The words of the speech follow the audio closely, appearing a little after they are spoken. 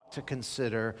to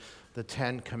consider the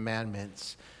Ten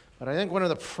Commandments. But I think one of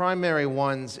the primary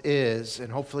ones is,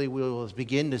 and hopefully we will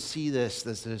begin to see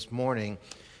this morning,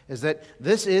 is that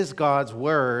this is God's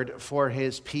word for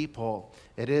his people.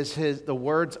 It is the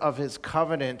words of his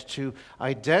covenant to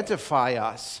identify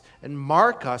us and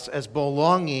mark us as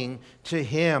belonging to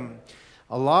him.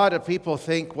 A lot of people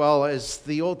think, well, is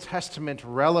the Old Testament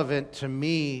relevant to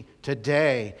me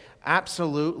today?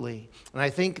 Absolutely. And I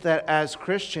think that as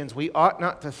Christians, we ought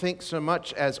not to think so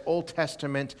much as Old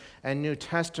Testament and New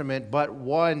Testament, but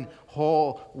one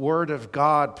whole Word of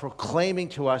God proclaiming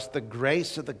to us the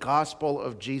grace of the gospel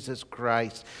of Jesus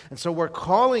Christ. And so we're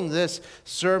calling this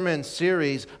sermon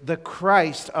series the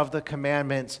Christ of the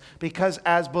Commandments, because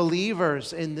as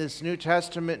believers in this New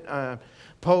Testament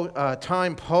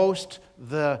time post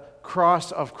the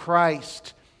cross of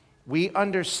Christ, we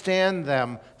understand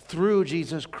them through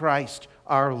Jesus Christ,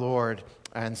 our Lord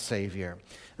and Savior.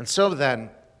 And so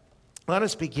then, let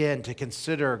us begin to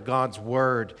consider God's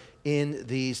word in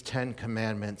these 10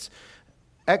 commandments.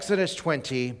 Exodus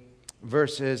 20,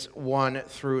 verses 1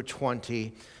 through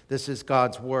 20. This is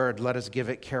God's word. Let us give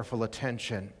it careful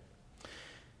attention.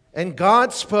 And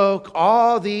God spoke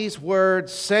all these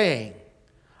words, saying,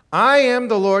 I am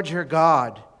the Lord your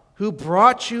God, who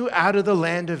brought you out of the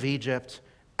land of Egypt,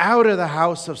 out of the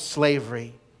house of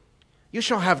slavery. You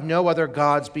shall have no other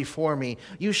gods before me.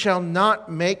 You shall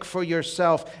not make for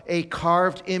yourself a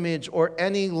carved image or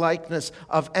any likeness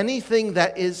of anything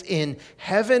that is in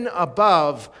heaven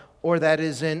above, or that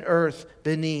is in earth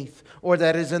beneath, or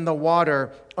that is in the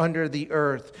water under the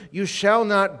earth. You shall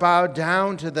not bow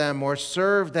down to them or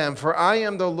serve them, for I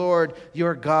am the Lord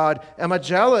your God, am a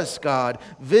jealous God,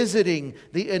 visiting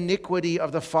the iniquity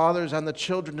of the fathers on the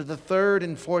children to the third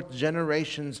and fourth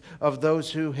generations of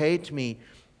those who hate me,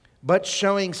 but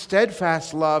showing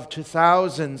steadfast love to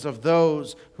thousands of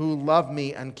those who love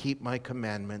me and keep my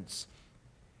commandments.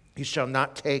 You shall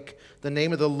not take the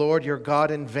name of the Lord your God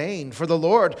in vain, for the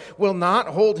Lord will not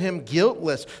hold him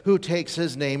guiltless who takes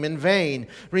his name in vain.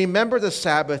 Remember the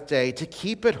Sabbath day to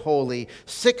keep it holy.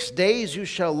 6 days you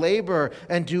shall labor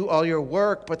and do all your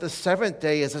work, but the seventh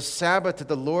day is a Sabbath to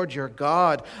the Lord your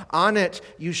God. On it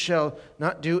you shall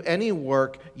not do any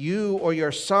work, you or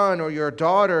your son or your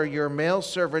daughter, your male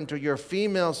servant or your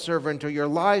female servant or your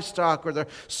livestock or the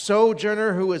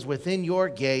sojourner who is within your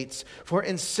gates. For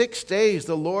in 6 days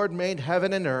the Lord made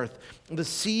heaven and earth, the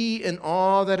sea and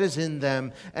all that is in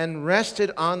them, and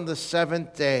rested on the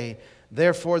seventh day.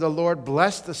 Therefore the Lord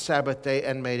blessed the Sabbath day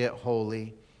and made it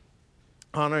holy.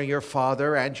 Honor your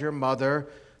father and your mother,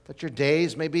 that your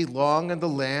days may be long in the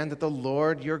land that the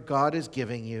Lord your God is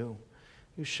giving you.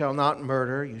 You shall not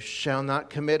murder, you shall not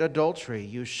commit adultery,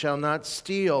 you shall not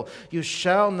steal, you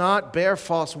shall not bear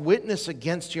false witness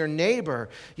against your neighbor,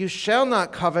 you shall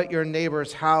not covet your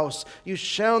neighbor's house, you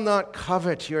shall not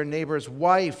covet your neighbor's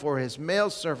wife or his male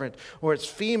servant or his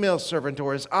female servant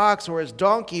or his ox or his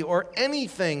donkey or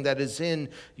anything that is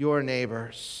your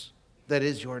neighbor's.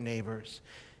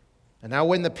 And now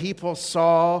when the people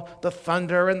saw the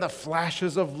thunder and the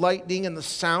flashes of lightning and the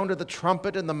sound of the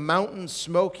trumpet and the mountain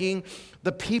smoking,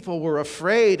 the people were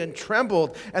afraid and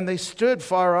trembled, and they stood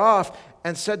far off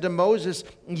and said to Moses,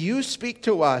 You speak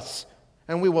to us,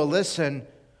 and we will listen,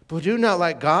 but do not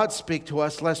let God speak to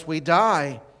us, lest we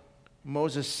die.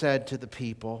 Moses said to the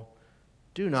people,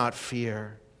 Do not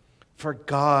fear, for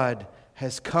God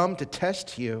has come to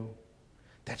test you,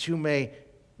 that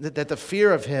the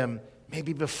fear of him may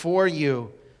be before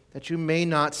you, that you may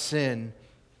not sin.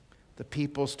 The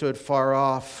people stood far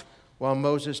off, while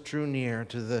Moses drew near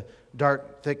to the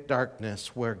thick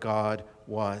darkness where God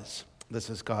was. This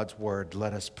is God's word.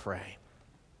 Let us pray.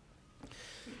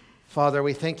 Father,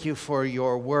 we thank you for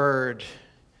your word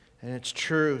and its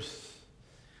truth.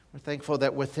 We're thankful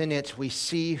that within it we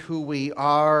see who we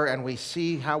are and we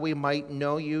see how we might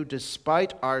know you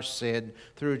despite our sin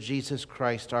through Jesus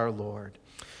Christ our Lord.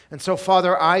 And so,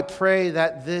 Father, I pray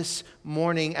that this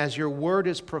morning, as your word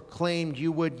is proclaimed,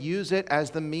 you would use it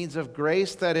as the means of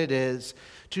grace that it is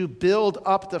to build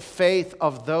up the faith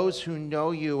of those who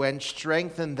know you and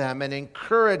strengthen them and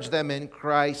encourage them in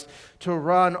Christ to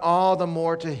run all the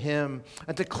more to him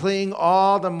and to cling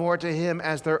all the more to him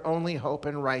as their only hope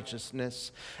and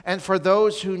righteousness. And for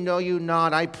those who know you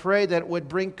not, I pray that it would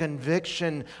bring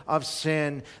conviction of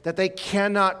sin, that they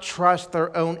cannot trust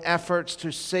their own efforts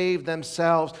to save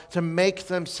themselves, to make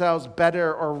themselves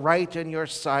better or right in your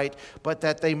sight, but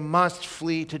that they must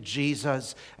flee to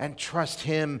Jesus and trust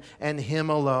him and him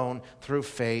alone through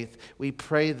faith. We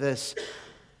pray this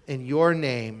in your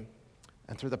name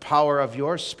and through the power of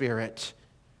your Spirit.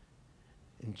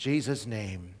 In Jesus'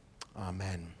 name,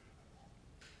 amen.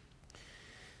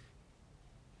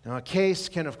 Now, a case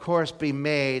can, of course, be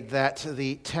made that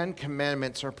the Ten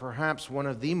Commandments are perhaps one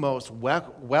of the most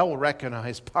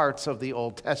well-recognized parts of the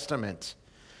Old Testament.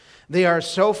 They are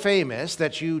so famous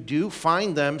that you do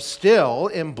find them still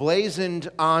emblazoned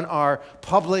on our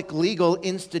public legal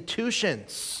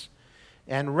institutions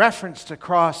and referenced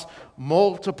across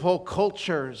multiple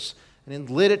cultures and in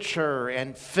literature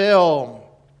and film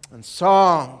and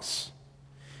songs.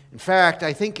 In fact,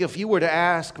 I think if you were to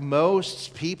ask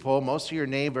most people, most of your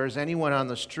neighbors, anyone on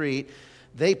the street,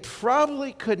 they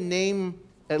probably could name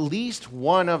at least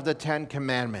one of the Ten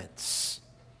Commandments,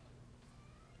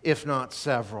 if not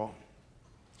several.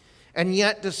 And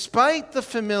yet, despite the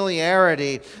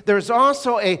familiarity, there's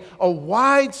also a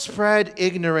widespread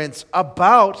ignorance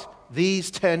about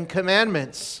these Ten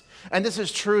Commandments. And this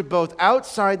is true both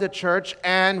outside the church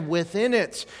and within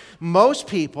it. Most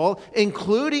people,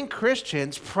 including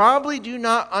Christians, probably do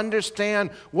not understand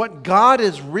what God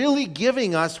is really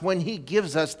giving us when He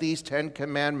gives us these Ten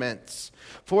Commandments.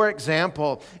 For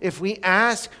example, if we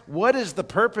ask what is the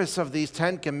purpose of these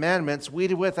Ten Commandments,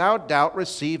 we'd without doubt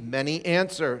receive many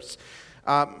answers,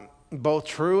 both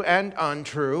true and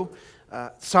untrue.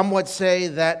 Some would say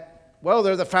that, well,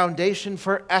 they're the foundation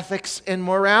for ethics and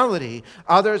morality.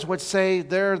 Others would say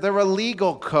they're a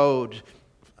legal code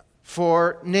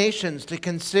for nations to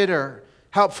consider,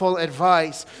 helpful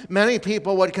advice. Many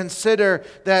people would consider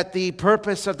that the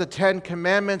purpose of the Ten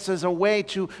Commandments is a way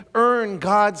to earn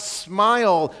God's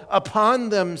smile upon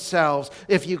themselves.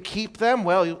 If you keep them,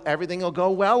 well, everything will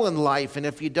go well in life. And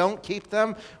if you don't keep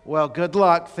them, well, good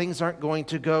luck. Things aren't going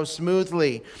to go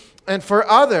smoothly. And for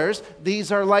others,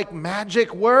 these are like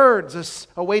magic words,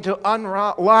 a way to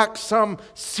unlock some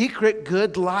secret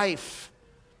good life.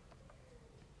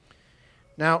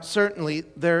 Now, certainly,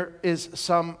 there is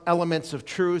some elements of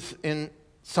truth in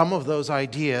some of those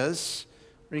ideas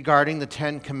regarding the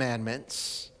Ten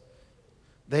Commandments.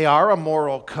 They are a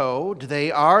moral code.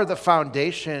 They are the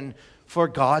foundation for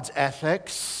God's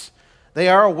ethics. They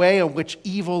are a way in which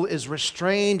evil is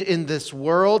restrained in this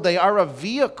world. They are a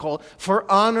vehicle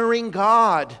for honoring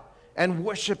God and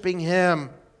worshiping Him.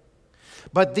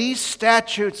 But these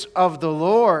statutes of the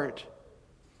Lord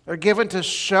are given to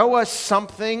show us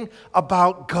something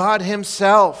about God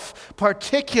Himself,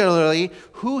 particularly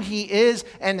who He is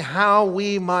and how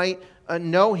we might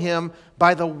know Him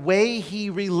by the way He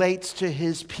relates to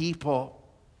His people.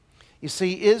 You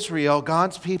see, Israel,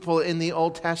 God's people in the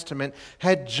Old Testament,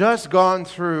 had just gone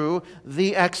through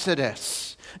the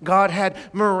Exodus. God had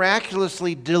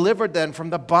miraculously delivered them from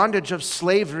the bondage of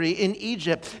slavery in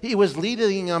Egypt. He was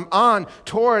leading them on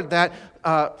toward that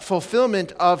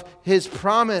fulfillment of His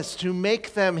promise to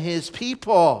make them His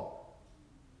people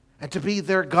and to be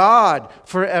their God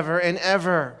forever and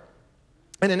ever.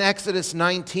 And in Exodus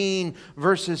 19,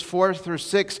 verses 4 through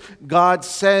 6, God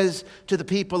says to the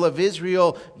people of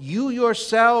Israel, "You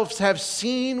yourselves have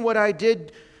seen what I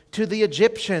did to the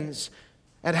Egyptians,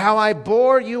 and how I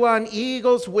bore you on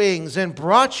eagle's wings and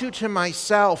brought you to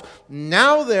myself.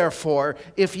 Now, therefore,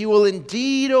 if you will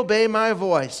indeed obey my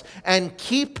voice and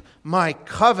keep my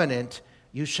covenant,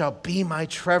 you shall be my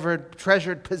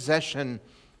treasured possession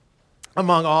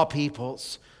among all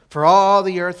peoples. For all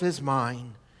the earth is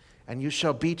mine. And you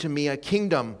shall be to me a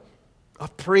kingdom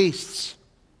of priests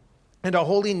and a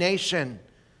holy nation.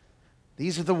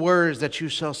 These are the words that you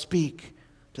shall speak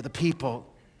to the people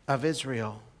of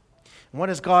Israel." And what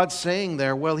is God saying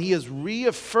there? Well, He is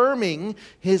reaffirming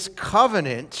His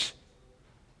covenant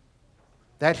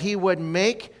that He would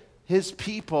make His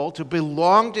people to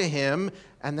belong to Him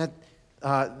and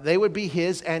that they would be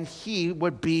His and He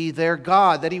would be their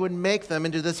God, that He would make them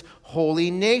into this holy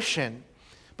nation.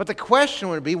 But the question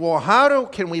would be, well,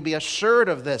 can we be assured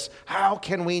of this? How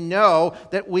can we know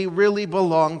that we really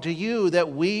belong to You,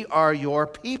 that we are Your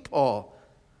people,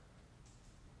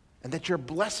 and that Your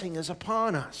blessing is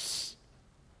upon us?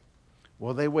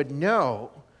 Well, they would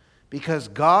know because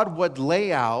God would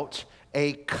lay out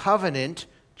a covenant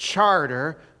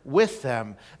charter with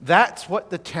them. That's what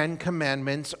the Ten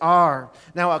Commandments are.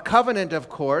 Now, a covenant, of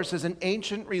course, is an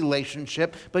ancient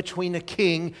relationship between a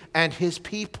king and his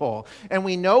people. And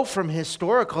we know from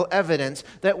historical evidence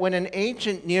that when an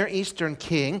ancient Near Eastern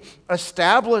king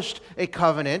established a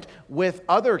covenant with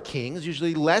other kings,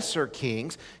 usually lesser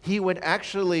kings, he would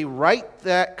actually write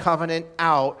that covenant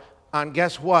out on,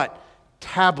 guess what?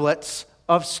 Tablets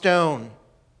of stone.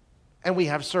 And we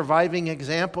have surviving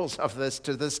examples of this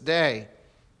to this day.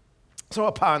 So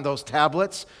upon those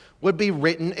tablets would be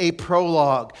written a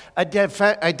prologue,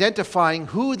 identifying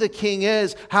who the king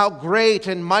is, how great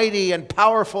and mighty and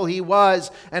powerful he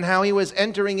was, and how he was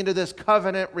entering into this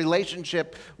covenant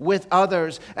relationship with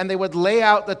others. And they would lay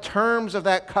out the terms of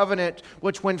that covenant,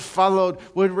 which when followed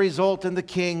would result in the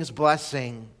king's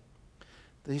blessing.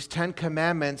 These 10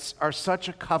 commandments are such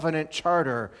a covenant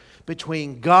charter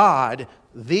between God,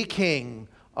 the King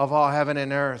of all heaven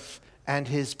and earth, and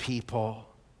his people.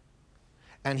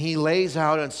 And he lays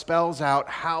out and spells out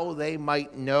how they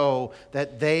might know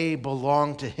that they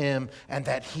belong to him and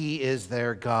that he is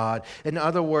their God. In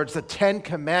other words, the 10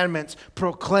 commandments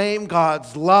proclaim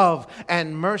God's love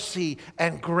and mercy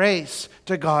and grace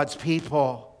to God's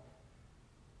people.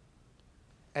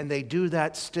 And they do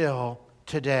that still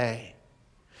today.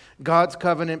 God's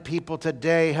covenant people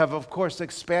today have, of course,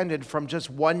 expanded from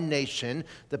just one nation,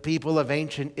 the people of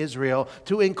ancient Israel,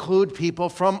 to include people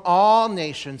from all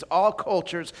nations, all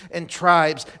cultures and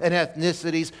tribes and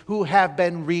ethnicities who have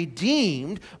been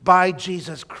redeemed by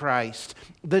Jesus Christ.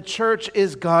 The church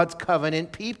is God's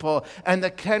covenant people, and the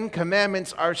 10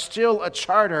 commandments are still a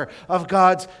charter of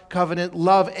God's covenant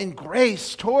love and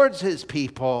grace towards his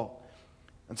people.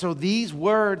 And so these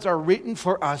words are written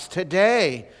for us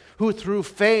today, who through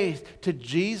faith in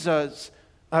Jesus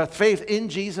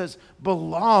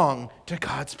belong to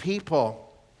God's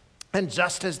people. And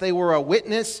just as they were a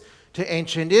witness to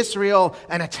ancient Israel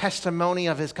and a testimony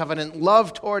of his covenant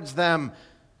love towards them,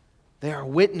 they are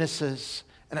witnesses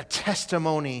and a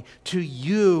testimony to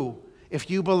you, if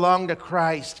you belong to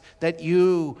Christ, that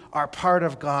you are part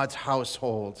of God's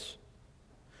household.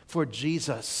 For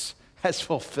Jesus has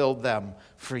fulfilled them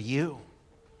for you.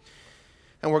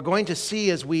 And we're going to see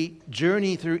as we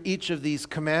journey through each of these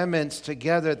commandments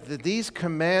together that these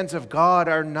commands of God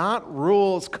are not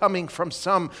rules coming from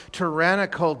some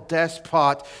tyrannical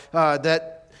despot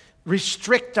that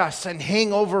restrict us and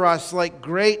hang over us like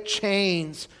great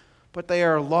chains, but they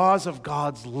are laws of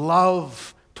God's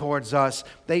love towards us.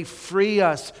 They free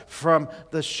us from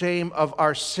the shame of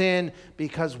our sin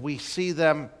because we see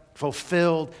them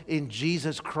fulfilled in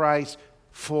Jesus Christ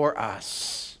for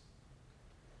us.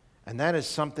 And that is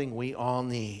something we all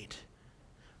need.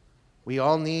 We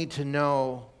all need to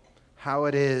know how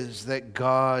it is that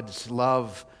God's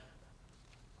love,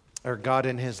 or God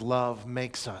in his love,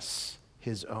 makes us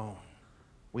his own.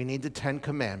 We need the 10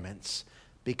 commandments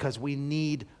because we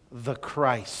need the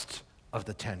Christ of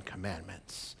the 10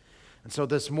 commandments. And so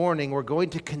this morning we're going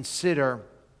to consider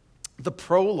the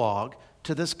prologue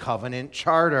to this covenant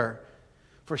charter.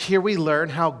 For here we learn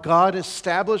how God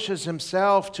establishes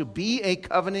himself to be a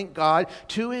covenant God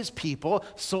to his people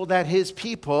so that his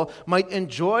people might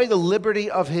enjoy the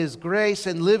liberty of his grace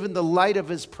and live in the light of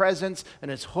his presence and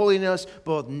his holiness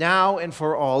both now and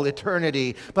for all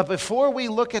eternity. But before we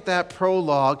look at that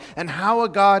prologue and how a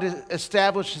God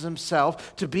establishes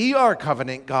himself to be our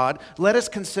covenant God, let us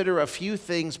consider a few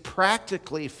things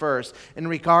practically first in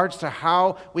regards to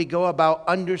how we go about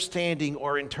understanding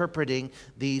or interpreting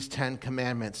these 10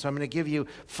 commandments. So I'm going to give you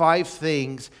 5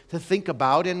 things to think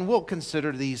about, and we'll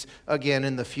consider these again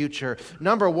in the future.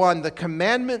 Number 1, the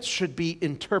commandments should be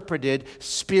interpreted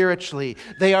spiritually.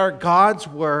 They are God's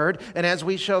word, and as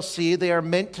we shall see, they are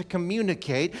meant to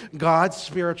communicate God's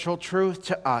spiritual truth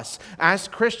to us. As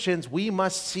Christians, we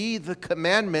must see the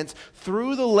commandments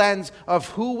through the lens of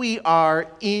who we are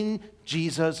in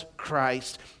Jesus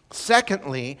Christ.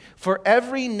 Secondly, for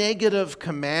every negative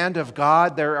command of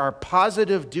God, there are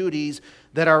positive duties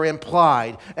that are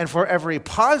implied. And for every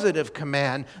positive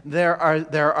command, there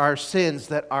are sins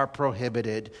that are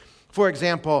prohibited. For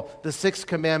example, the 6th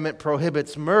commandment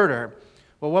prohibits murder.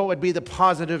 Well, what would be the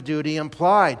positive duty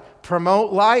implied?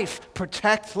 Promote life,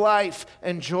 protect life,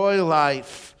 enjoy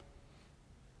life.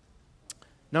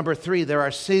 Number 3, there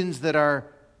are sins that are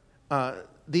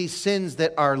these sins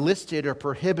that are listed or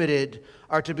prohibited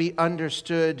are to be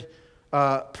understood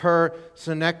per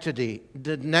synecdoche.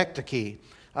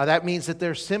 That means that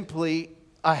there's simply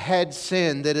a head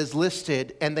sin that is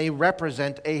listed, and they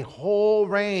represent a whole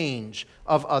range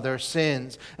of other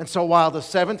sins. And so while the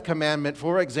 7th commandment,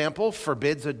 for example,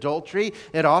 forbids adultery,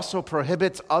 it also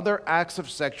prohibits other acts of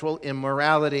sexual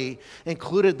immorality,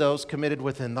 included those committed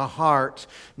within the heart.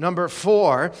 Number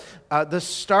 4, the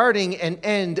starting and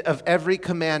end of every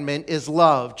commandment is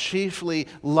love, chiefly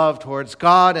love towards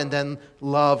God and then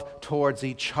love towards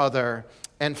each other.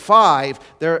 And 5,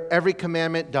 every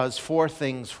commandment does 4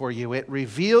 things for you. It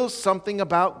reveals something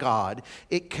about God.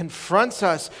 It confronts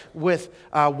us with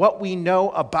what we know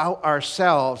about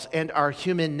ourselves and our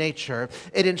human nature.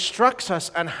 It instructs us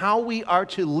on how we are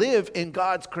to live in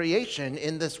God's creation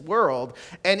in this world.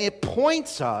 And it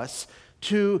points us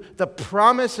to the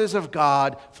promises of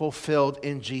God fulfilled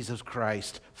in Jesus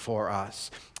Christ for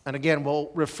us. And again,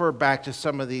 we'll refer back to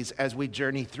some of these as we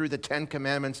journey through the Ten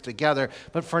Commandments together.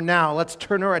 But for now, let's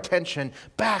turn our attention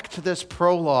back to this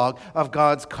prologue of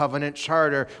God's covenant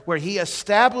charter, where he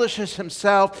establishes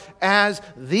himself as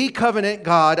the covenant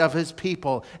God of his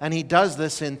people. And he does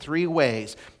this in three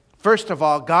ways. First of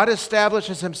all, God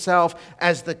establishes himself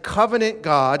as the covenant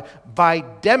God by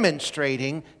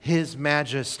demonstrating his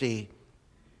majesty.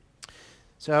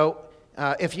 So,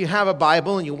 if you have a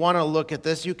Bible and you want to look at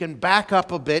this, you can back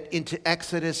up a bit into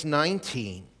Exodus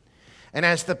 19. And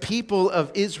as the people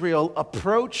of Israel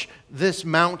approach this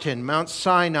mountain, Mount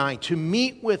Sinai, to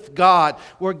meet with God,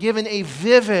 we're given a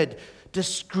vivid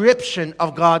description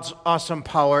of God's awesome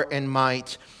power and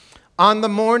might. On the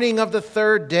morning of the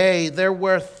third day, there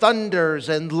were thunders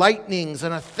and lightnings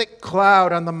and a thick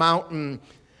cloud on the mountain,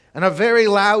 and a very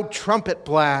loud trumpet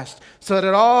blast, so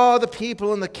that all the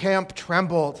people in the camp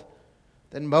trembled.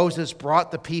 Then Moses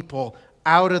brought the people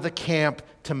out of the camp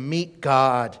to meet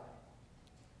God.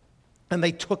 And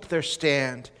they took their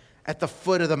stand at the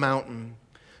foot of the mountain.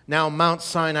 Now Mount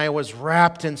Sinai was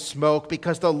wrapped in smoke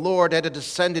because the Lord had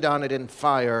descended on it in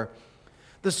fire.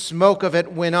 The smoke of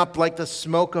it went up like the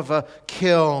smoke of a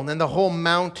kiln, and the whole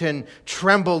mountain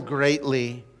trembled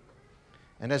greatly.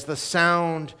 And as the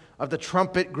sound of the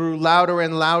trumpet grew louder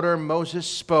and louder, Moses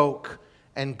spoke,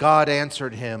 and God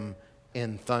answered him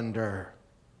in thunder.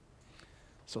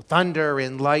 So thunder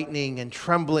and lightning and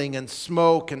trembling and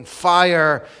smoke and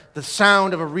fire, the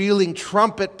sound of a reeling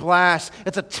trumpet blast.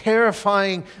 It's a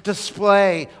terrifying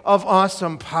display of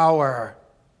awesome power.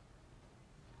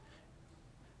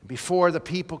 Before the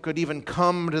people could even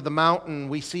come to the mountain,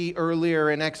 we see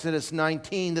earlier in Exodus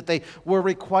 19 that they were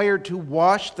required to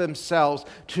wash themselves,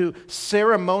 to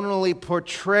ceremonially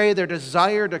portray their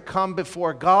desire to come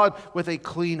before God with a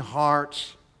clean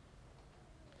heart.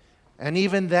 And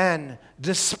even then,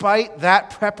 despite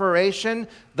that preparation,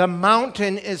 the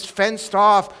mountain is fenced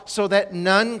off so that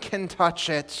none can touch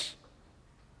it.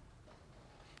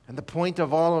 And the point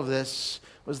of all of this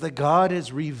was that God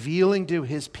is revealing to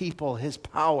his people his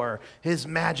power, his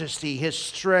majesty, his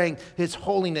strength, his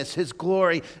holiness, his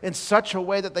glory in such a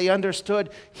way that they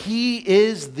understood he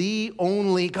is the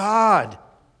only God.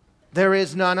 There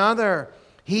is none other.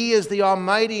 He is the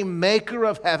almighty maker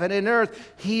of heaven and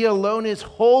earth. He alone is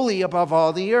holy above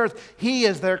all the earth. He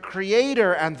is their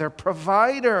creator and their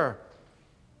provider.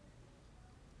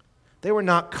 They were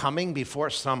not coming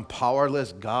before some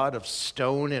powerless god of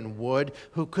stone and wood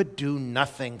who could do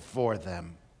nothing for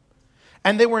them.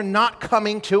 And they were not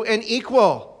coming to an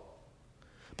equal.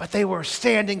 But they were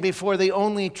standing before the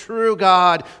only true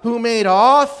God who made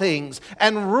all things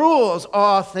and rules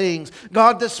all things.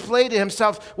 God displayed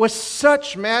himself with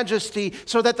such majesty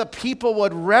so that the people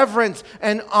would reverence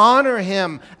and honor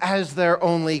him as their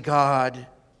only God.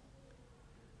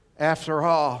 After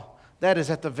all, that is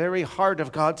at the very heart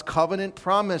of God's covenant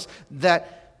promise,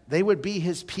 that they would be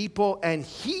his people and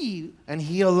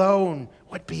he alone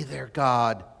would be their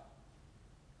God,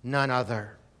 none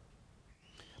other.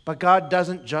 But God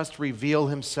doesn't just reveal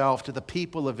himself to the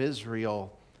people of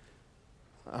Israel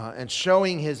and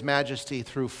showing his majesty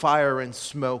through fire and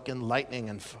smoke and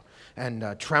lightning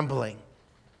and trembling.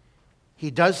 He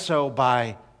does so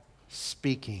by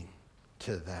speaking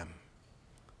to them.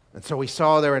 And so we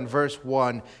saw there in verse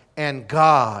 1, and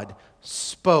God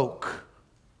spoke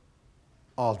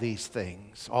all these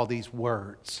things, all these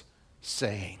words,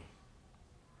 saying.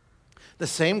 The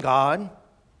same God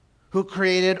who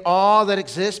created all that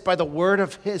exists by the word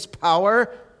of his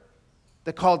power,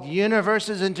 that called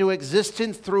universes into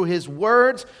existence through his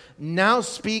words, now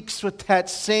speaks with that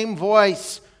same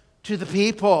voice to the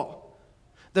people.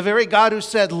 The very God who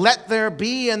said, "Let there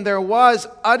be," and there was,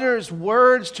 utters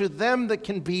words to them that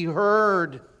can be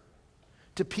heard,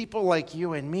 to people like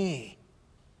you and me.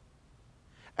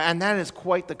 And that is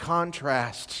quite the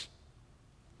contrast.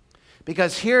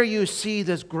 Because here you see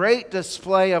this great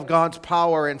display of God's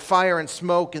power and fire and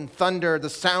smoke and thunder, the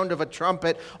sound of a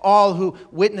trumpet. All who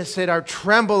witness it are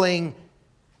trembling,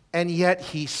 and yet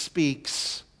he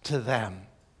speaks to them.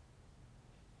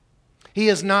 He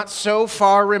is not so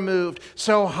far removed,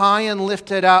 so high and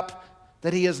lifted up,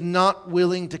 that he is not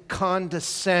willing to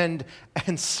condescend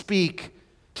and speak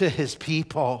to his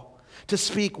people. To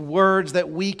speak words that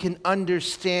we can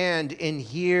understand and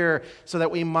hear so that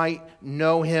we might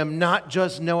know him, not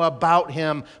just know about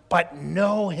him, but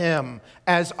know him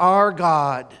as our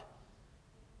God.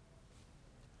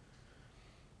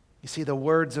 You see, the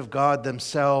words of God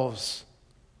themselves,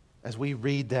 as we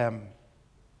read them,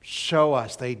 show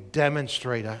us, they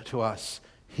demonstrate to us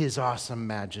his awesome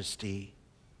majesty.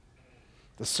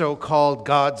 The so-called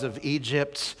gods of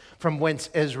Egypt, from whence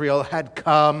Israel had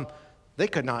come, they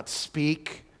could not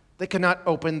speak. They could not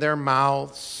open their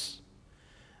mouths.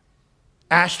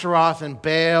 Ashtaroth and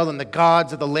Baal and the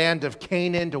gods of the land of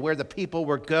Canaan, to where the people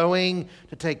were going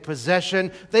to take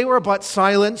possession, they were but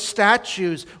silent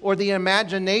statues or the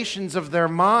imaginations of their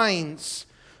minds.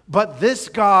 But this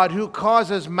God who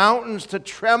causes mountains to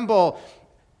tremble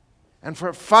and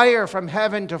for fire from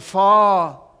heaven to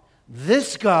fall,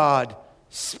 this God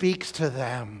speaks to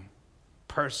them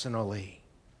personally.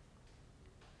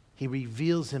 He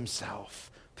reveals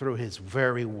himself through his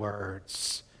very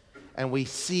words, and we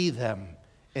see them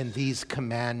in these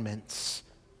commandments,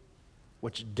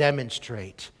 which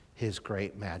demonstrate his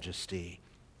great majesty.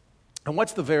 And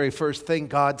what's the very first thing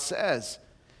God says?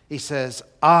 He says,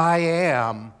 I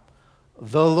am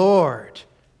the Lord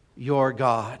your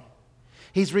God.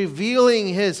 He's revealing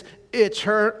his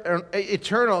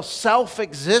eternal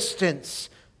self-existence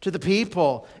to the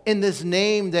people in this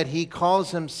name that he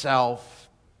calls himself.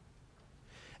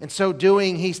 And so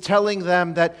doing, he's telling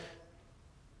them that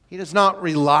he does not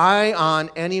rely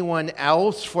on anyone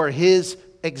else for his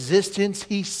existence.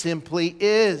 He simply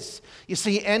is. You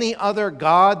see, any other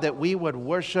God that we would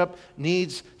worship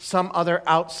needs some other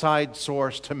outside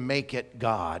source to make it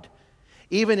God.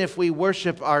 Even if we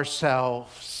worship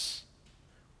ourselves.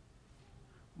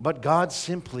 But God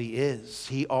simply is.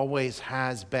 He always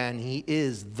has been. He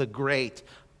is the great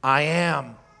I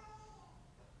am.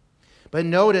 But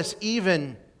notice,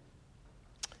 even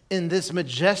in this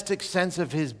majestic sense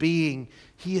of his being,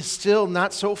 he is still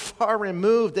not so far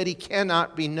removed that he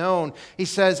cannot be known. He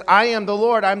says, I am the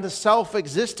Lord, I'm the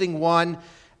self-existing one.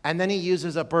 And then he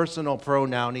uses a personal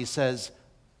pronoun. He says,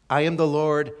 I am the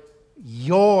Lord,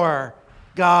 your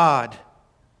God.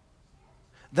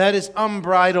 That is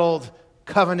unbridled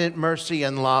covenant mercy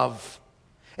and love.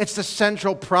 It's the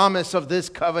central promise of this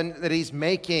covenant that he's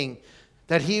making,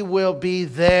 that he will be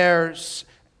theirs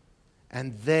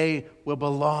and they will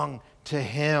belong to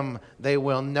him. They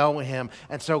will know him.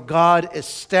 And so God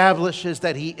establishes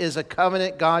that he is a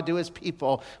covenant God to his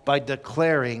people by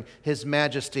declaring his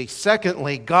majesty.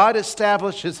 Secondly, God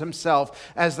establishes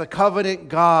himself as the covenant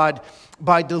God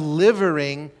by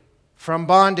delivering from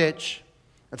bondage.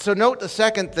 And so note the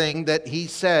second thing that he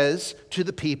says to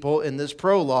the people in this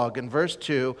prologue. In verse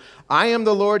 2, I am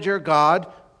the Lord your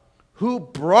God who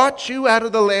brought you out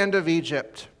of the land of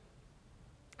Egypt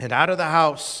and out of the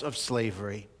house of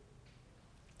slavery.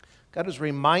 God is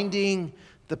reminding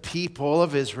the people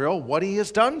of Israel what he has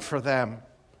done for them,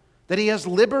 that he has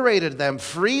liberated them,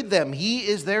 freed them. He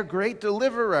is their great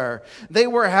deliverer. They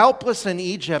were helpless in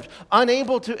Egypt,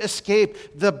 unable to escape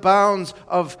the bounds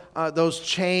of those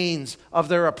chains of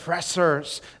their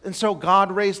oppressors. And so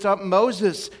God raised up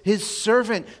Moses, his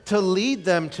servant, to lead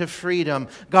them to freedom.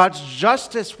 God's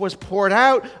justice was poured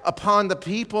out upon the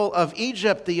people of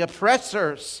Egypt, the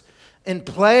oppressors, in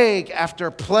plague after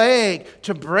plague,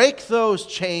 to break those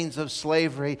chains of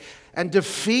slavery and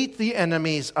defeat the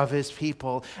enemies of his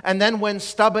people. And then when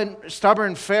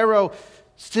stubborn Pharaoh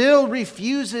still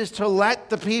refuses to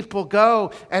let the people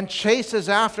go and chases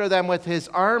after them with his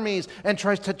armies and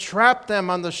tries to trap them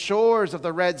on the shores of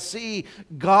the Red Sea,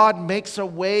 God makes a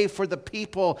way for the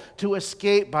people to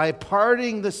escape by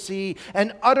parting the sea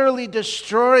and utterly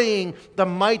destroying the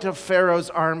might of Pharaoh's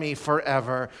army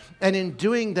forever. And in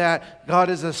doing that, God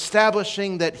is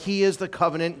establishing that he is the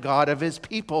covenant God of his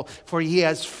people, for he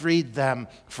has freed them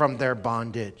from their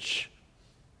bondage.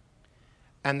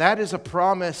 And that is a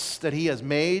promise that he has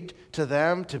made to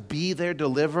them to be their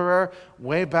deliverer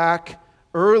way back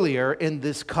earlier in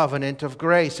this covenant of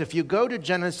grace. If you go to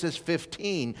Genesis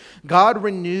 15, God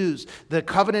renews the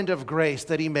covenant of grace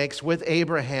that he makes with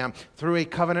Abraham through a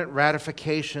covenant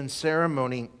ratification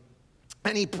ceremony.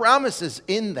 And he promises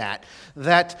in that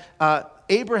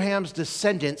Abraham's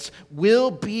descendants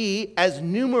will be as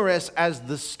numerous as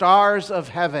the stars of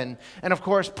heaven. And of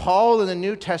course, Paul in the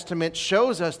New Testament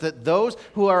shows us that those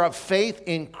who are of faith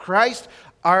in Christ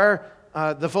are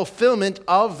the fulfillment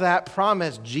of that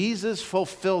promise. Jesus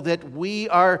fulfilled it. We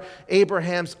are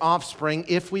Abraham's offspring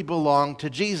if we belong to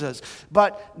Jesus.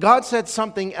 But God said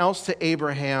something else to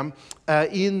Abraham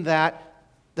in that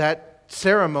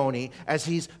ceremony as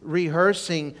he's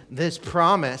rehearsing this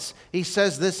promise. He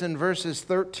says this in verses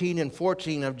 13 and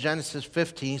 14 of Genesis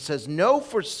 15. He says, know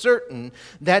for certain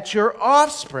that your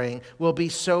offspring will be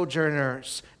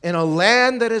sojourners in a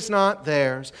land that is not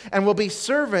theirs, and will be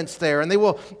servants there, and they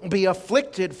will be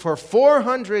afflicted for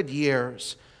 400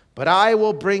 years. But I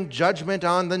will bring judgment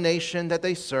on the nation that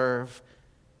they serve,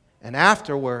 and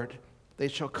afterward they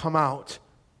shall come out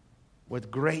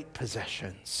with great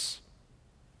possessions.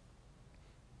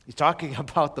 He's talking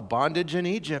about the bondage in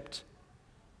Egypt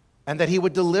and that he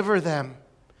would deliver them.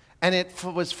 And it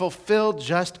was fulfilled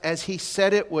just as he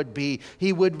said it would be.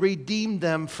 He would redeem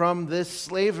them from this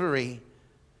slavery.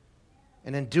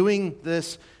 And in doing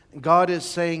this, God is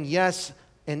saying, yes,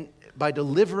 and by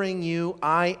delivering you,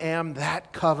 I am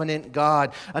that covenant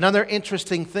God. Another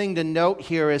interesting thing to note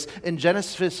here is in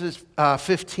Genesis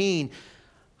 15,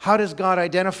 how does God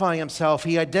identify himself?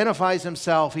 He identifies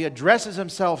himself, he addresses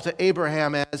himself to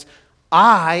Abraham as,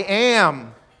 I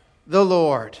am the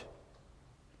Lord.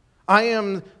 I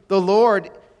am the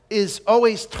Lord is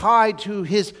always tied to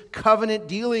his covenant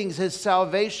dealings, his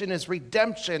salvation, his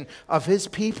redemption of his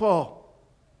people.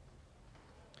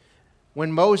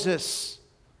 When Moses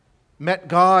met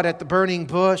God at the burning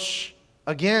bush,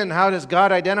 again, how does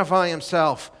God identify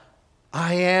himself?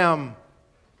 I am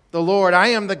the Lord. I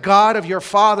am the God of your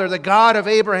father, the God of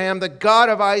Abraham, the God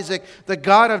of Isaac, the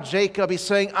God of Jacob. He's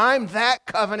saying, I'm that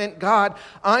covenant God.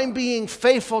 I'm being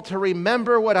faithful to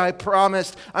remember what I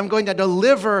promised. I'm going to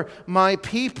deliver my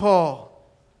people.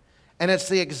 And it's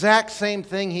the exact same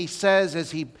thing he says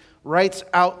as he writes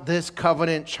out this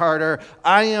covenant charter.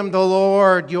 I am the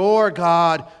Lord, your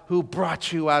God, who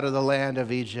brought you out of the land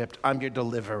of Egypt. I'm your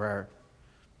deliverer.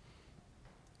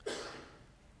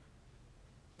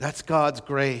 That's God's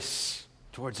grace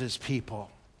towards his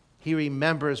people. He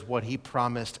remembers what he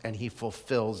promised and he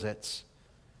fulfills it.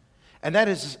 And that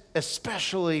is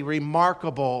especially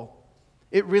remarkable.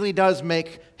 It really does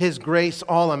make his grace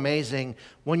all amazing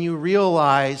when you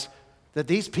realize that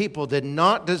these people did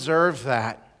not deserve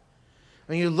that.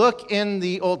 When you look in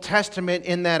the Old Testament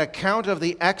in that account of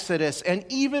the Exodus, and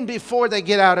even before they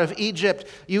get out of Egypt,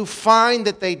 you find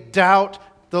that they doubt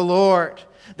the Lord.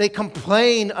 They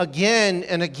complain again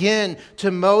and again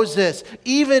to Moses,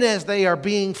 even as they are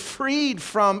being freed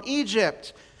from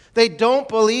Egypt. They don't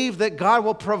believe that God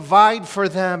will provide for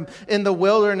them in the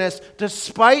wilderness,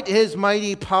 despite his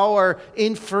mighty power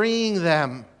in freeing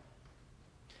them.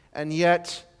 And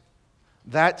yet,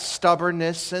 that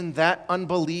stubbornness and that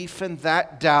unbelief and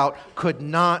that doubt could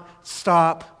not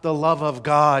stop the love of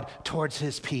God towards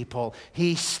his people.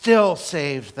 He still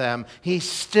saved them. He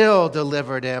still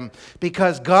delivered them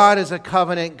because God is a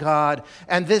covenant God.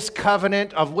 And this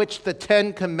covenant, of which the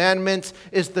Ten Commandments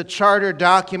is the charter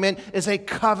document, is a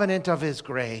covenant of his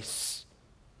grace.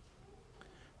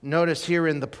 Notice here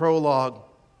in the prologue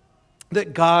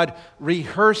that God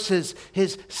rehearses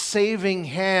his saving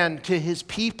hand to his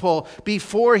people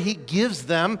before he gives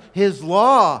them his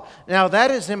law. Now that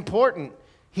is important.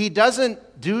 He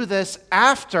doesn't do this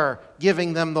after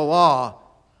giving them the law,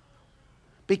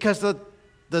 because the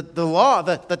law,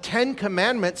 the Ten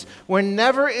Commandments, were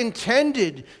never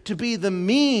intended to be the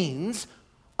means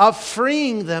of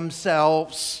freeing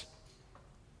themselves,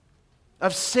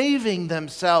 of saving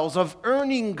themselves, of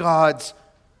earning God's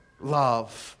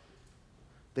love.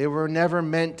 They were never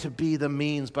meant to be the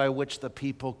means by which the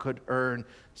people could earn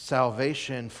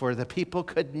salvation, for the people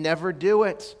could never do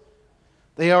it.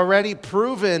 They already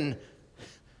proven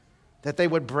that they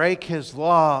would break his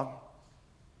law,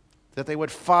 that they would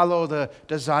follow the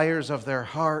desires of their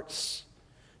hearts.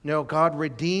 No, God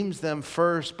redeems them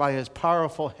first by his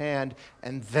powerful hand,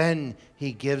 and then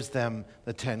he gives them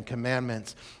the Ten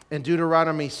Commandments. In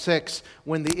Deuteronomy 6,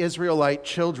 when the Israelite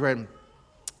children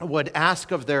would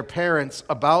ask of their parents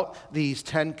about these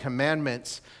Ten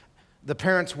Commandments, the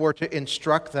parents were to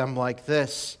instruct them like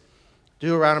this.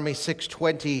 Deuteronomy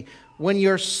 6:20, when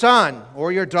your son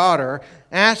or your daughter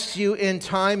asks you in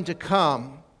time to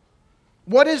come,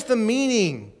 what is the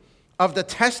meaning of the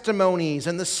testimonies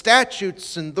and the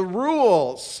statutes and the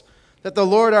rules that the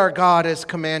Lord our God has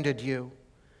commanded you?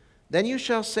 Then you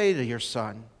shall say to your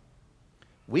son,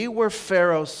 we were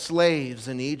Pharaoh's slaves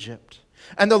in Egypt,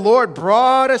 and the Lord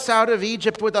brought us out of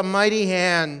Egypt with a mighty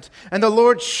hand. And the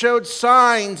Lord showed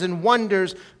signs and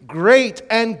wonders, great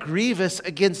and grievous,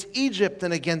 against Egypt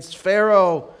and against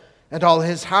Pharaoh and all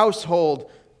his household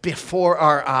before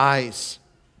our eyes.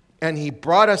 And he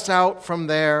brought us out from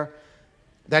there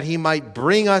that he might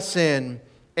bring us in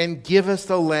and give us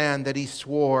the land that he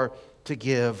swore to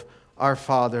give our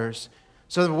fathers.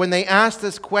 So when they ask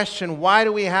this question, why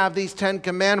do we have these Ten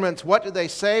Commandments? What do they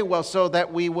say? Well, so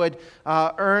that we would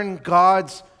earn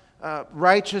God's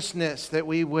righteousness, that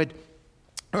we would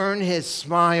earn his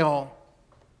smile.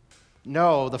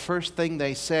 No, the first thing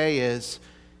they say is,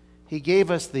 he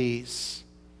gave us these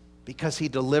because he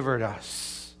delivered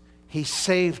us. He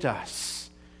saved us.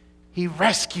 He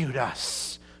rescued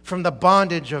us from the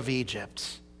bondage of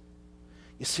Egypt.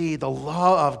 You see, the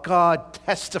law of God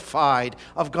testified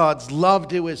of God's love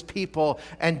to his people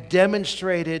and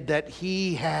demonstrated that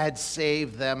he had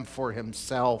saved them for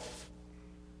himself.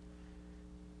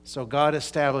 So God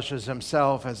establishes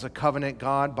himself as a covenant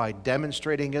God by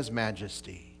demonstrating his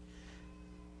majesty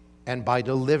and by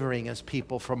delivering his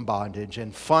people from bondage.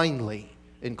 And finally,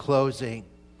 in closing,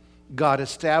 God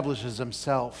establishes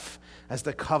himself as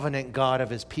the covenant God of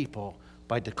his people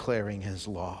by declaring his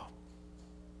law.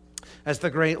 As the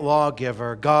great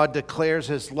lawgiver, God declares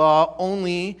his law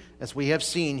only, as we have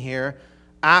seen here,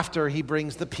 after he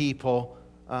brings the people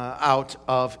out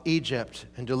of Egypt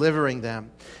and delivering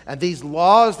them. And these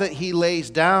laws that he lays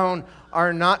down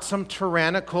are not some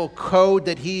tyrannical code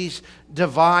that he's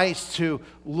devised to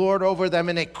lord over them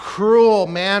in a cruel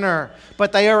manner,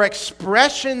 but they are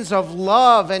expressions of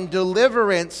love and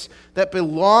deliverance that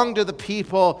belong to the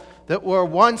people that were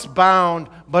once bound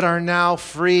but are now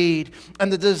freed. And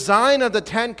the design of the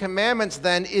Ten Commandments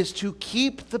then is to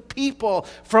keep the people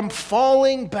from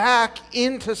falling back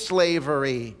into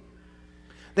slavery.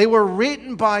 They were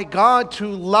written by God to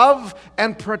love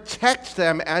and protect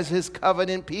them as his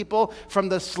covenant people from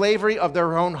the slavery of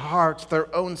their own hearts,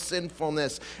 their own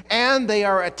sinfulness. And they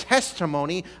are a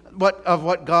testimony of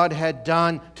what God had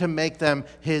done to make them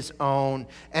his own.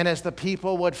 And as the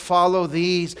people would follow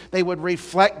these, they would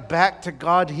reflect back to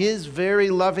God his very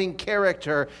loving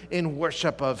character in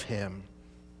worship of him.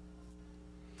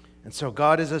 And so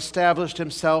God has established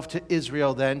himself to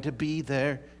Israel then to be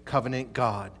their covenant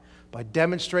God, by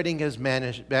demonstrating his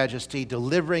majesty,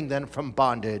 delivering them from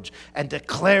bondage, and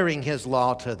declaring his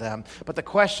law to them. But the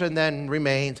question then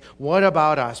remains, what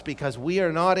about us? Because we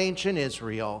are not ancient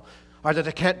Israel. Are the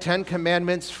Ten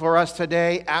Commandments for us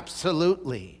today?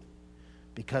 Absolutely.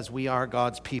 Because we are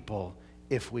God's people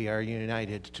if we are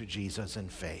united to Jesus in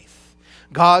faith.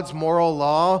 God's moral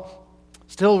law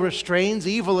still restrains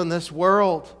evil in this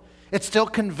world. It still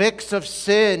convicts of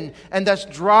sin and thus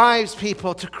drives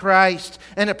people to Christ.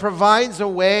 And it provides a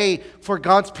way for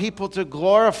God's people to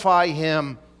glorify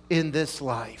him in this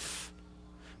life.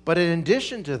 But in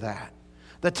addition to that,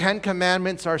 the Ten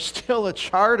Commandments are still a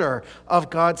charter of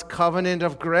God's covenant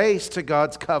of grace to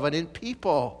God's covenant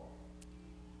people.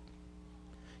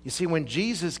 You see, when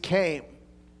Jesus came,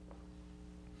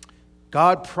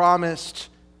 God promised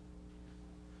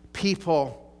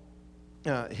people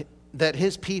that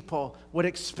his people would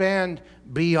expand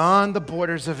beyond the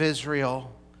borders of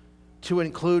Israel to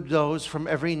include those from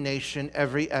every nation,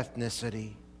 every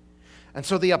ethnicity. And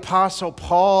so the Apostle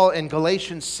Paul in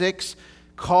Galatians 6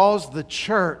 calls the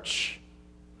church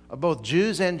of both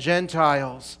Jews and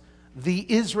Gentiles the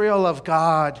Israel of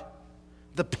God,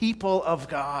 the people of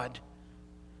God.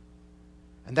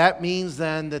 And that means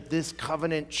then that this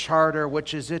covenant charter,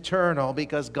 which is eternal,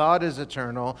 because God is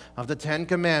eternal, of the Ten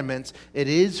Commandments, it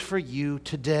is for you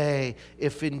today,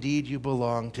 if indeed you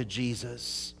belong to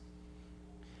Jesus.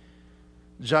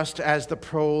 Just as the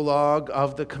prologue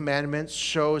of the commandments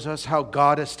shows us how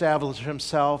God established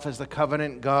himself as the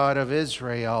covenant God of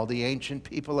Israel, the ancient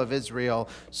people of Israel,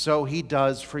 so he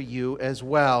does for you as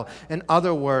well. In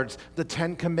other words, the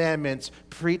Ten Commandments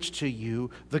preach to you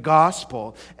the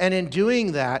gospel. And in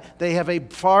doing that, they have a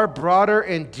far broader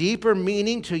and deeper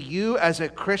meaning to you as a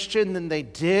Christian than they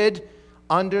did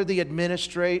under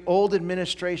the old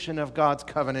administration of God's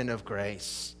covenant of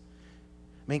grace.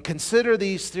 I mean, consider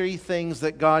these three things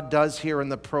that God does here in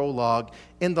the prologue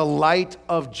in the light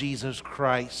of Jesus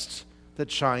Christ that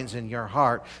shines in your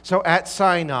heart. So at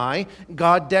Sinai,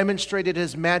 God demonstrated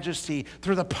his majesty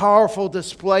through the powerful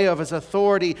display of his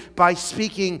authority by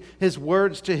speaking his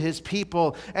words to his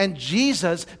people. And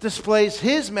Jesus displays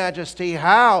his majesty.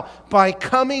 How? By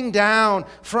coming down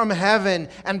from heaven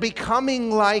and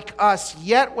becoming like us,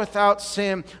 yet without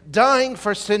sin, dying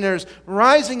for sinners,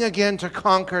 rising again to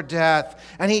conquer death.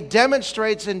 And he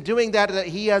demonstrates in doing that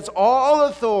he has all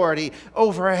authority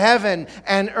over heaven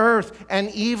and earth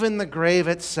and even the grave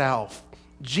itself.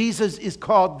 Jesus is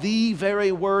called the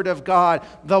very Word of God,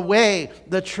 the way,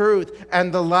 the truth,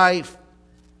 and the life.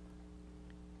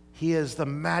 He is the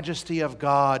majesty of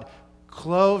God,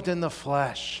 clothed in the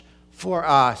flesh for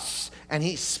us, and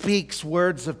he speaks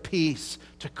words of peace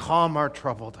to calm our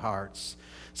troubled hearts.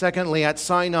 Secondly, at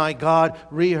Sinai, God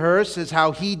rehearses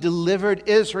how he delivered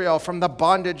Israel from the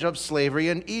bondage of slavery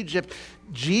in Egypt.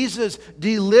 Jesus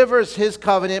delivers his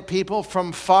covenant people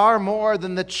from far more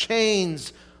than the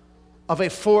chains of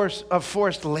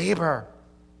forced labor.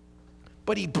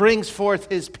 But he brings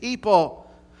forth his people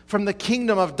from the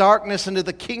kingdom of darkness into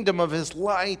the kingdom of his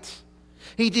light.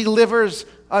 He delivers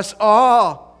us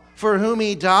all for whom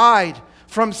he died,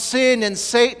 from sin and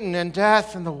Satan and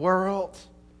death and the world.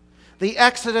 The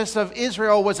exodus of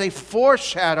Israel was a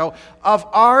foreshadow of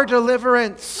our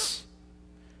deliverance.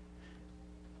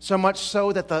 So much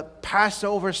so that the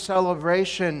Passover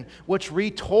celebration, which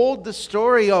retold the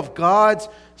story of God's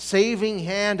saving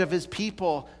hand of his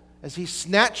people as he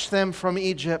snatched them from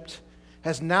Egypt,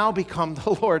 has now become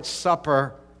the Lord's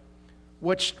Supper,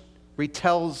 which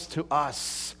retells to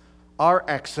us our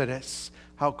exodus,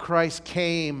 how Christ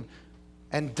came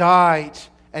and died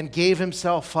and gave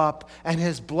himself up, and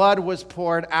his blood was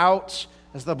poured out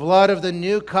as the blood of the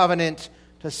new covenant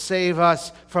to save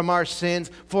us from our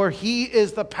sins. For he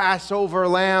is the Passover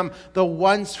lamb, the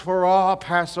once-for-all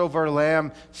Passover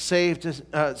lamb, slain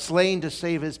to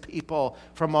save his people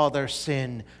from all their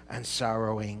sin and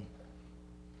sorrowing.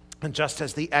 And just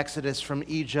as the exodus from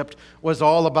Egypt was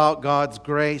all about God's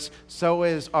grace, so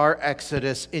is our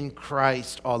exodus in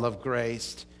Christ all of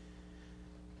grace.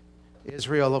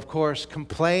 Israel, of course,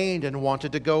 complained and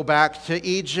wanted to go back to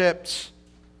Egypt.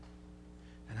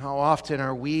 And how often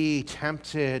are we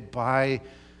tempted by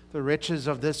the riches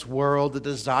of this world, the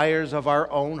desires of our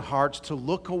own hearts, to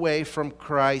look away from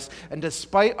Christ. And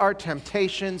despite our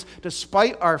temptations,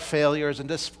 despite our failures, and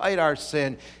despite our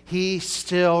sin, he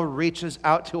still reaches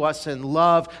out to us in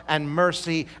love and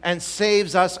mercy and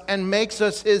saves us and makes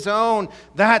us his own.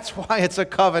 That's why it's a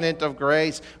covenant of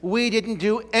grace. We didn't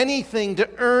do anything to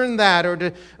earn that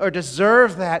or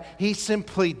deserve that. He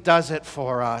simply does it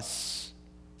for us.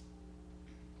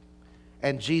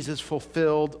 And Jesus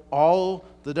fulfilled all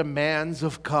the demands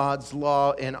of God's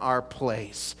law in our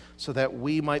place so that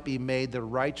we might be made the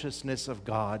righteousness of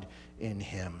God in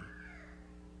him.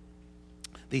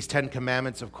 These 10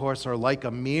 commandments, of course, are like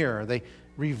a mirror. They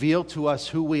reveal to us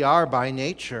who we are by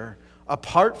nature,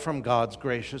 apart from God's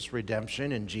gracious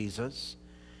redemption in Jesus.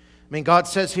 I mean, God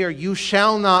says here, you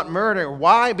shall not murder.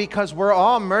 Why? Because we're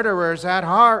all murderers at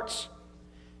heart.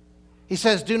 He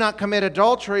says, do not commit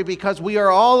adultery, because we are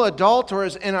all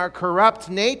adulterers in our corrupt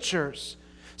natures.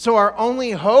 So our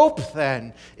only hope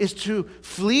then is to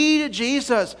flee to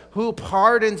Jesus, who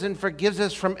pardons and forgives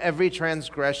us from every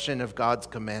transgression of God's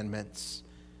commandments.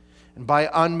 And by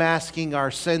unmasking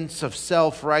our sense of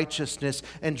self-righteousness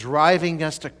and driving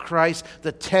us to Christ,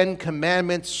 the 10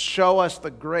 commandments show us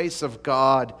the grace of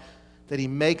God, that he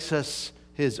makes us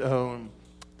his own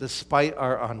despite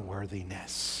our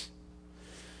unworthiness.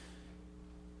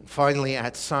 Finally,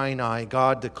 at Sinai,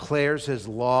 God declares his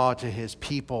law to his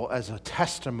people as a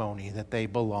testimony that they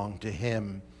belong to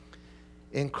him.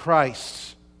 In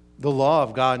Christ, the law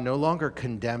of God no longer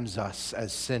condemns us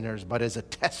as sinners, but as a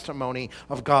testimony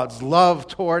of God's love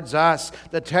towards us.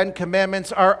 The 10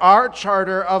 Commandments are our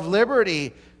charter of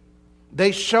liberty.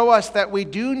 They show us that we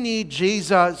do need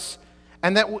Jesus,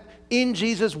 and that in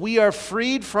Jesus we are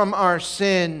freed from our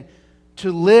sin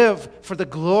to live for the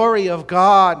glory of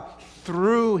God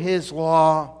through his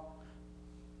law.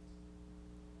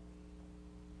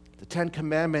 The 10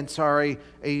 Commandments are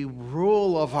a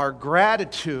rule of our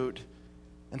gratitude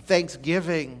and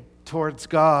thanksgiving towards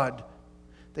God.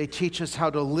 They teach us how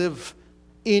to live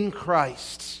in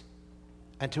Christ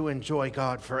and to enjoy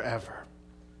God forever.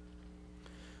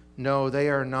 No, they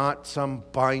are not some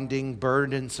binding,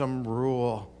 burdensome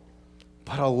rule,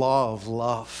 but a law of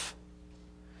love.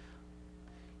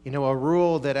 You know, a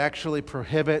rule that actually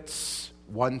prohibits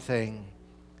one thing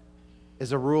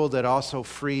is a rule that also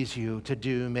frees you to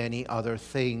do many other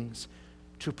things,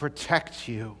 to protect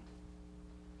you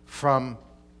from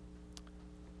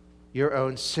your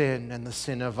own sin and the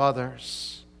sin of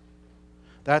others.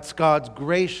 That's God's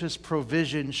gracious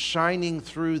provision shining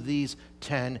through these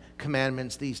 10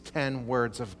 commandments, these 10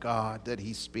 words of God that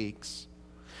he speaks.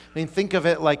 I mean, think of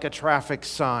it like a traffic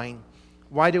sign.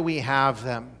 Why do we have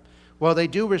them? Well, they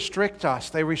do restrict us.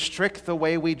 They restrict the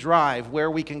way we drive, where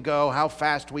we can go, how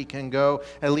fast we can go.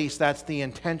 At least that's the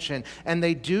intention. And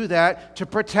they do that to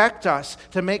protect us,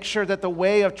 to make sure that the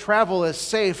way of travel is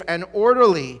safe and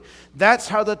orderly. That's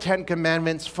how the 10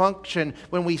 Commandments function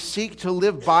when we seek to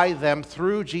live by them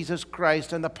through Jesus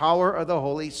Christ and the power of the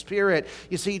Holy Spirit.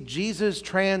 You see, Jesus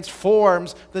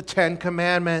transforms the 10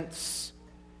 Commandments.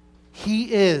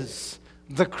 He is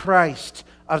the Christ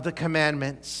of the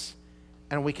commandments.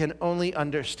 And we can only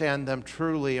understand them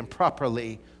truly and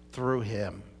properly through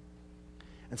him.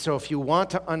 And so if you want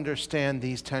to understand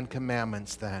these 10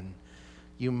 commandments, then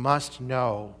you must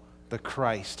know the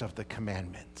Christ of the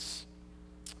commandments.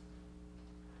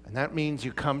 And that means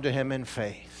you come to him in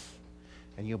faith,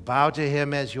 and you bow to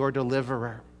him as your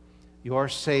deliverer, your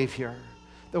Savior,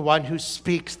 the one who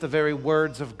speaks the very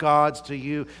words of God to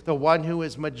you, the one who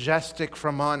is majestic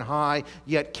from on high,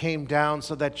 yet came down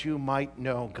so that you might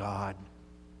know God.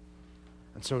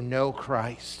 And so know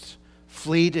Christ.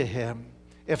 Flee to him.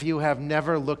 If you have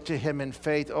never looked to him in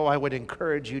faith, I would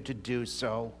encourage you to do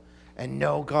so and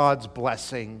know God's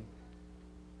blessing.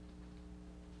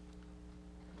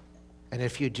 And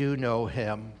if you do know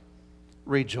him,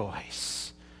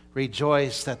 rejoice.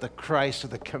 Rejoice that the Christ of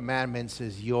the commandments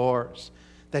is yours,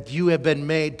 that you have been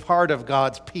made part of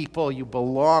God's people. You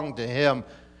belong to him,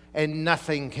 and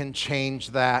nothing can change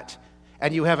that.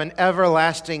 And you have an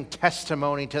everlasting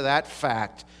testimony to that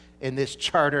fact in this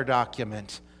charter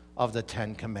document of the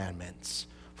Ten Commandments,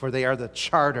 for they are the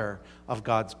charter of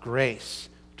God's grace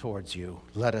towards you.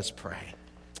 Let us pray.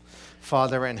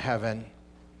 Father in heaven,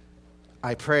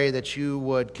 I pray that you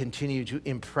would continue to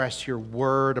impress your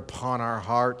word upon our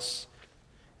hearts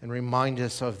and remind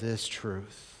us of this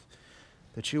truth,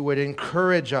 that you would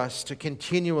encourage us to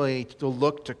continually to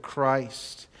look to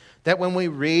Christ, that when we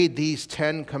read these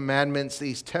 10 commandments,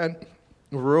 these 10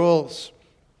 rules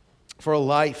for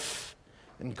life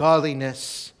and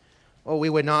godliness, we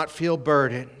would not feel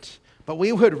burdened, but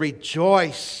we would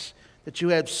rejoice that you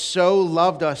have so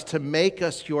loved us to make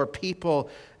us your people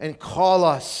and call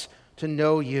us to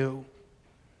know you.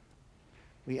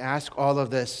 We ask all of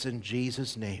this in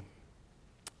Jesus' name.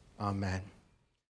 Amen.